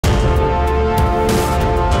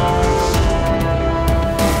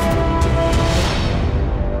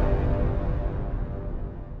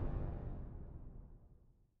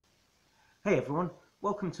Hey everyone,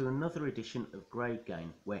 welcome to another edition of Grade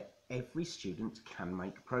Gain, where every student can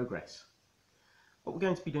make progress. What we're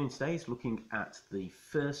going to be doing today is looking at the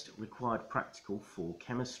first required practical for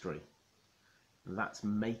chemistry. That's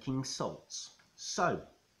making salts. So,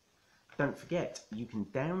 don't forget, you can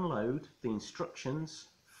download the instructions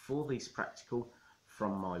for this practical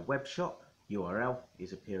from my web shop. URL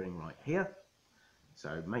is appearing right here.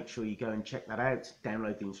 So make sure you go and check that out,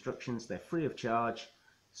 download the instructions, they're free of charge.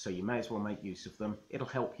 So you may as well make use of them. It'll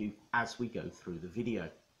help you as we go through the video.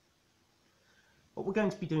 What we're going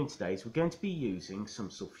to be doing today is we're going to be using some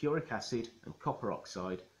sulphuric acid and copper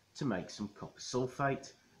oxide to make some copper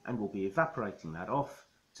sulfate, and we'll be evaporating that off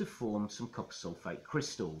to form some copper sulfate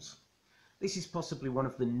crystals. This is possibly one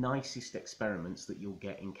of the nicest experiments that you'll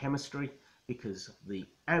get in chemistry because the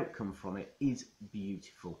outcome from it is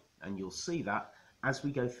beautiful, and you'll see that as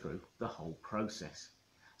we go through the whole process.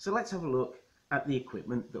 So let's have a look at the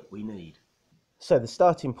equipment that we need. So the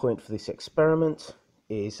starting point for this experiment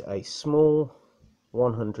is a small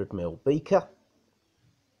 100ml beaker.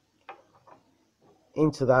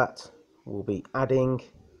 Into that we'll be adding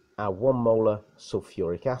our 1 molar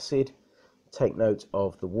sulphuric acid. Take note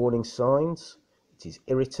of the warning signs. It is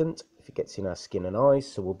irritant if it gets in our skin and eyes,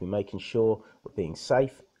 so we'll be making sure we're being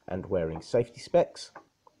safe and wearing safety specs.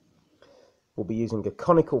 We'll be using a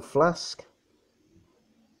conical flask.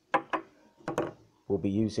 We'll be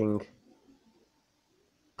using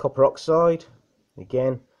copper oxide.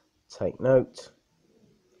 Again, take note,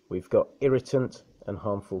 we've got irritant and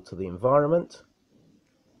harmful to the environment.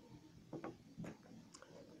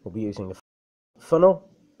 We'll be using a funnel,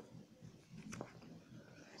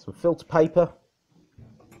 some filter paper,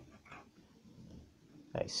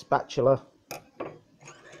 a spatula,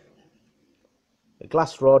 a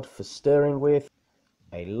glass rod for stirring with,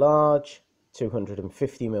 a large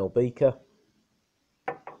 250ml beaker,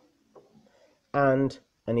 and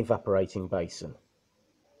an evaporating basin.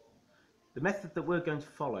 The method that we're going to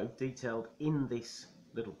follow, detailed in this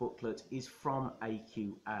little booklet, is from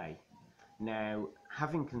AQA. Now,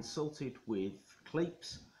 having consulted with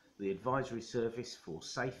CLEEPS, the advisory service for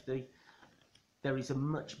safety, there is a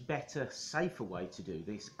much better, safer way to do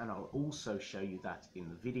this, and I'll also show you that in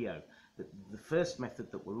the video. The first method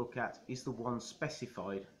that we'll look at is the one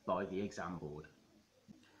specified by the exam board.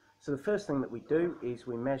 So the first thing that we do is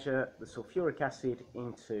we measure the sulphuric acid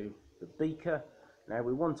into the beaker. Now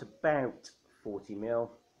we want about 40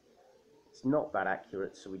 ml. It's not that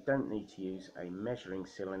accurate, so we don't need to use a measuring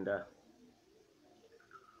cylinder.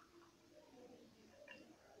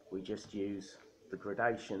 We just use the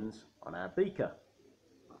gradations on our beaker.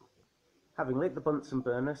 Having lit the Bunsen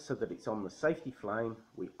burner so that it's on the safety flame,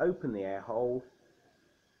 we open the air hole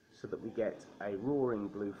so that we get a roaring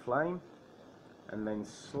blue flame, and then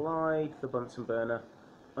slide the Bunsen burner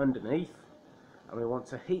underneath, and we want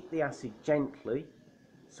to heat the acid gently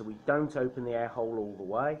so we don't open the air hole all the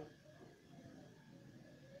way,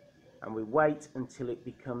 and we wait until it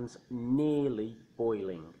becomes nearly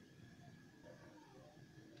boiling.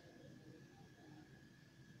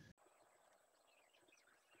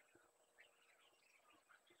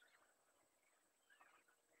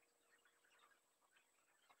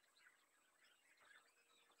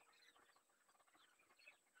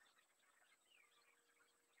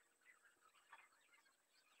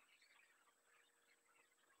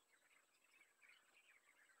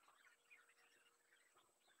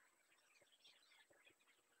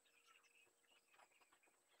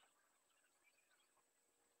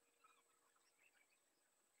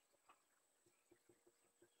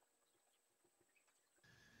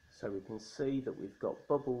 So we can see that we've got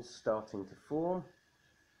bubbles starting to form.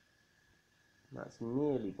 That's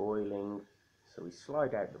nearly boiling, so we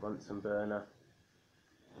slide out the Bunsen burner,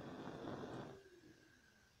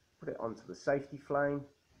 put it onto the safety flame,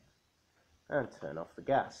 and turn off the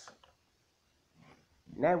gas.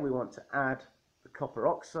 Now we want to add the copper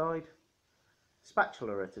oxide,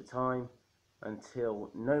 spatula at a time,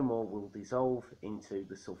 until no more will dissolve into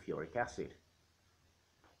the sulphuric acid.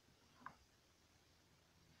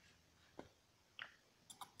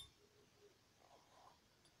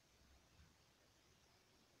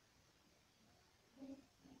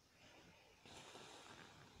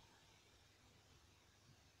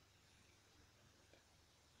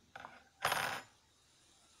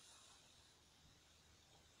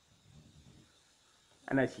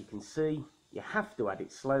 And as you can see, you have to add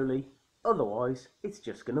it slowly, otherwise it's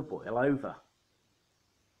just going to boil over.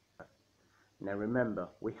 Now remember,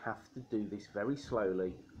 we have to do this very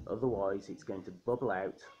slowly, otherwise it's going to bubble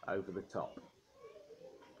out over the top.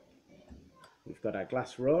 We've got our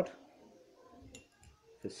glass rod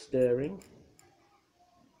for stirring.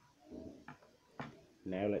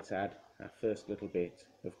 Now let's add our first little bit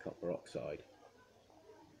of copper oxide.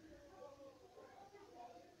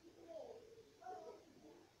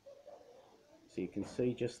 So you can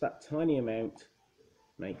see just that tiny amount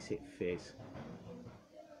makes it fizz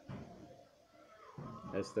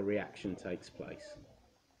as the reaction takes place.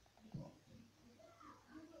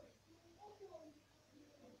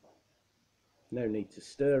 No need to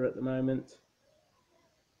stir at the moment.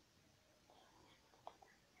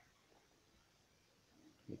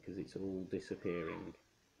 Because it's all disappearing.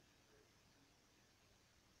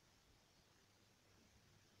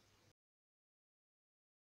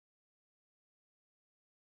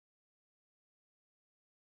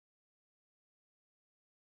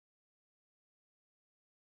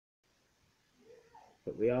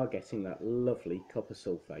 But we are getting that lovely copper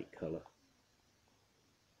sulphate colour.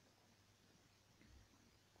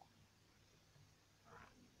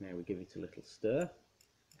 Now we give it a little stir.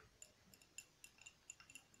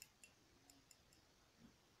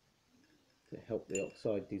 To help the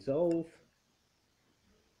oxide dissolve.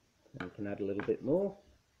 And we can add a little bit more.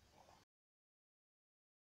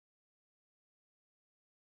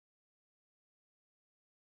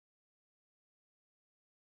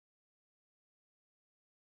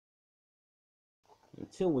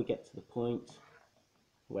 Until we get to the point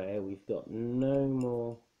where we've got no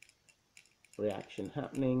more reaction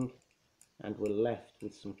happening and we're left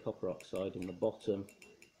with some copper oxide in the bottom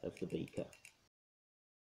of the beaker.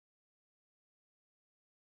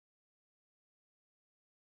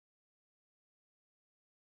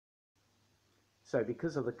 So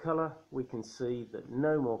because of the colour, we can see that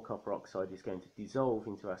no more copper oxide is going to dissolve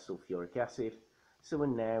into our sulphuric acid, so we're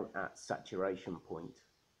now at saturation point.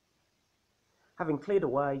 Having cleared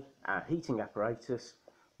away our heating apparatus,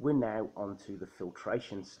 we're now onto the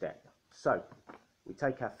filtration step. So we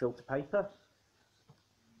take our filter paper,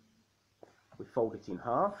 we fold it in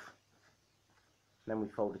half, then we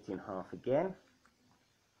fold it in half again.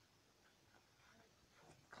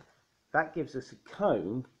 That gives us a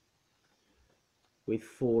cone with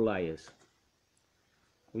 4 layers.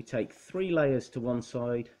 We take 3 layers to one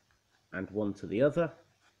side and 1 to the other,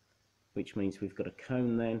 which means we've got a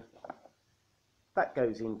cone then. That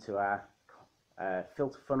goes into our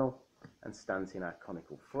filter funnel and stands in our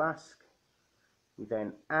conical flask. We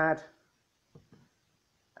then add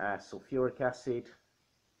our sulphuric acid,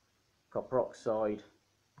 copper oxide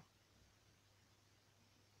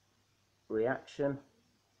reaction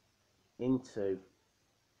into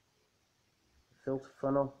the filter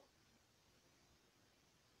funnel,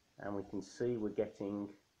 and we can see we're getting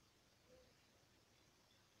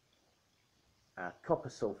our copper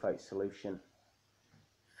sulphate solution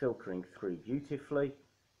filtering through beautifully,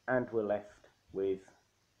 and we're left with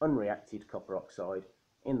unreacted copper oxide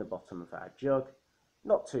in the bottom of our jug.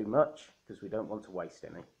 Not too much, because we don't want to waste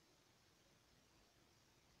any.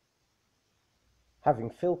 Having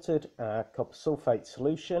filtered our copper sulphate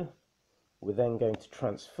solution, we're then going to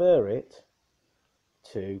transfer it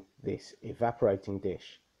to this evaporating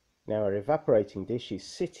dish. Now our evaporating dish is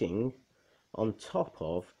sitting on top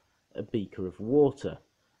of a beaker of water.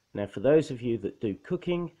 Now for those of you that do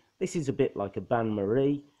cooking, this is a bit like a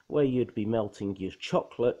bain-marie, where you'd be melting your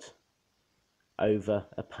chocolate over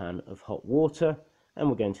a pan of hot water, and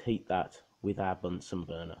we're going to heat that with our Bunsen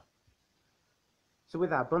burner. So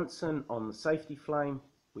with our Bunsen on the safety flame,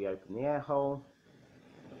 we open the air hole,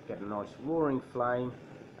 get a nice roaring flame,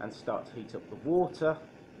 and start to heat up the water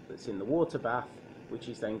that's in the water bath, which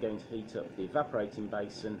is then going to heat up the evaporating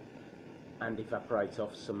basin and evaporate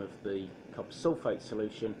off some of the copper sulphate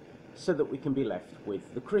solution so that we can be left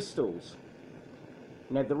with the crystals.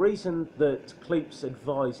 Now the reason that Kleeps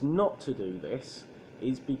advise not to do this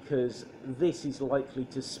is because this is likely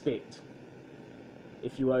to spit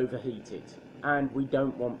if you overheat it, and we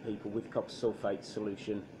don't want people with copper sulphate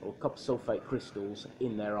solution or copper sulphate crystals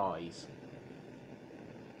in their eyes.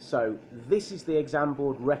 So this is the exam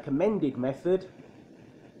board recommended method,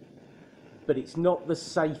 but it's not the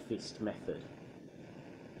safest method,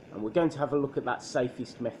 and we're going to have a look at that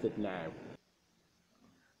safest method now.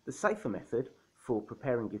 The safer method for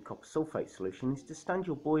preparing your copper sulphate solution is to stand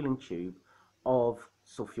your boiling tube of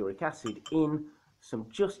sulphuric acid in some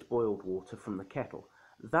just boiled water from the kettle.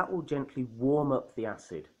 That will gently warm up the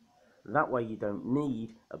acid. That way you don't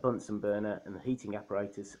need a Bunsen burner and the heating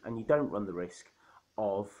apparatus, and you don't run the risk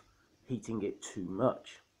of heating it too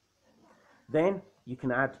much. Then you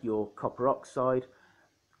can add your copper oxide.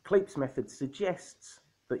 Kleeps method suggests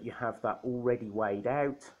that you have that already weighed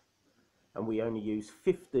out, and we only use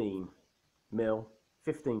 15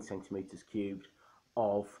 centimeters cubed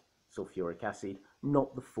of sulphuric acid,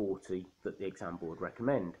 not the 40 that the exam board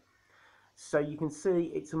recommend. So you can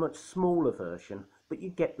see it's a much smaller version, but you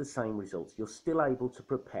get the same results. You're still able to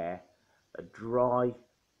prepare a dry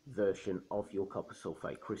version of your copper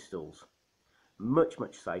sulfate crystals. Much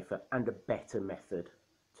safer and a better method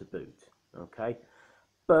to boot. Okay,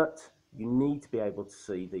 but you need to be able to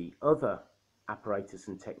see the other apparatus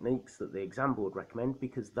and techniques that the exam board recommend,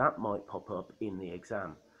 because that might pop up in the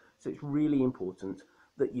exam. So it's really important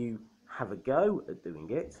that you have a go at doing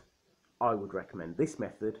it. I would recommend this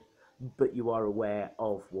method, but you are aware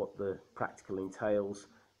of what the practical entails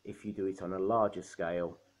if you do it on a larger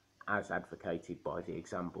scale as advocated by the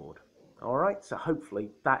exam board. Alright, so hopefully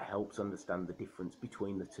that helps understand the difference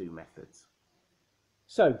between the two methods.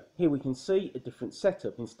 So here we can see a different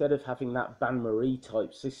setup. Instead of having that bain-marie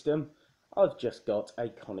type system, I've just got a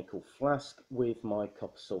conical flask with my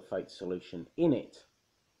copper sulfate solution in it.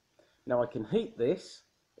 Now I can heat this,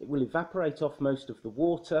 it will evaporate off most of the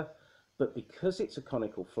water, but because it's a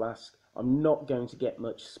conical flask, I'm not going to get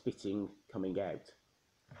much spitting coming out.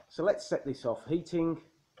 So let's set this off heating,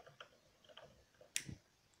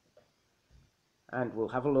 and we'll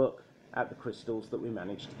have a look at the crystals that we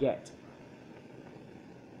managed to get.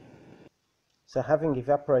 So having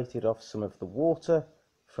evaporated off some of the water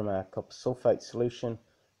from our copper sulfate solution,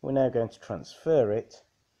 we're now going to transfer it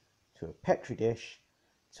to a Petri dish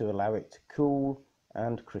to allow it to cool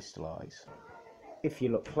and crystallise. If you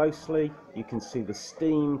look closely, you can see the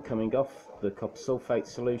steam coming off the copper sulfate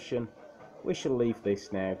solution. We shall leave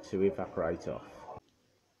this now to evaporate off.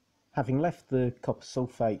 Having left the copper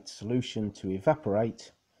sulfate solution to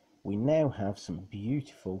evaporate, we now have some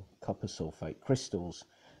beautiful copper sulfate crystals.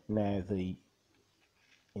 Now the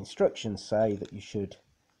instructions say that you should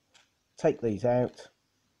take these out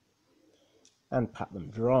and pat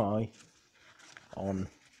them dry on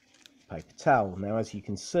paper towel. Now as you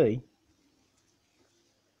can see,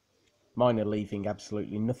 mine are leaving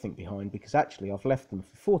absolutely nothing behind, because actually I've left them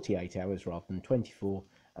for 48 hours rather than 24,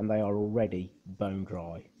 and they are already bone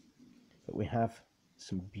dry. But we have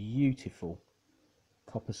some beautiful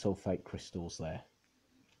copper sulfate crystals there.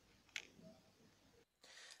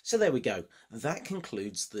 So there we go. That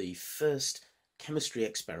concludes the first chemistry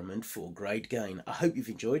experiment for grade gain. I hope you've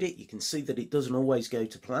enjoyed it. You can see that it doesn't always go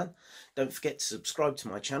to plan. Don't forget to subscribe to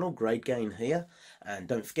my channel, Grade Gain here, and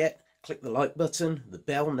don't forget, click the like button, the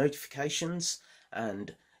bell notifications,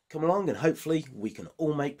 and come along and hopefully we can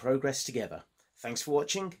all make progress together. Thanks for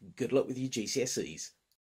watching. Good luck with your GCSEs.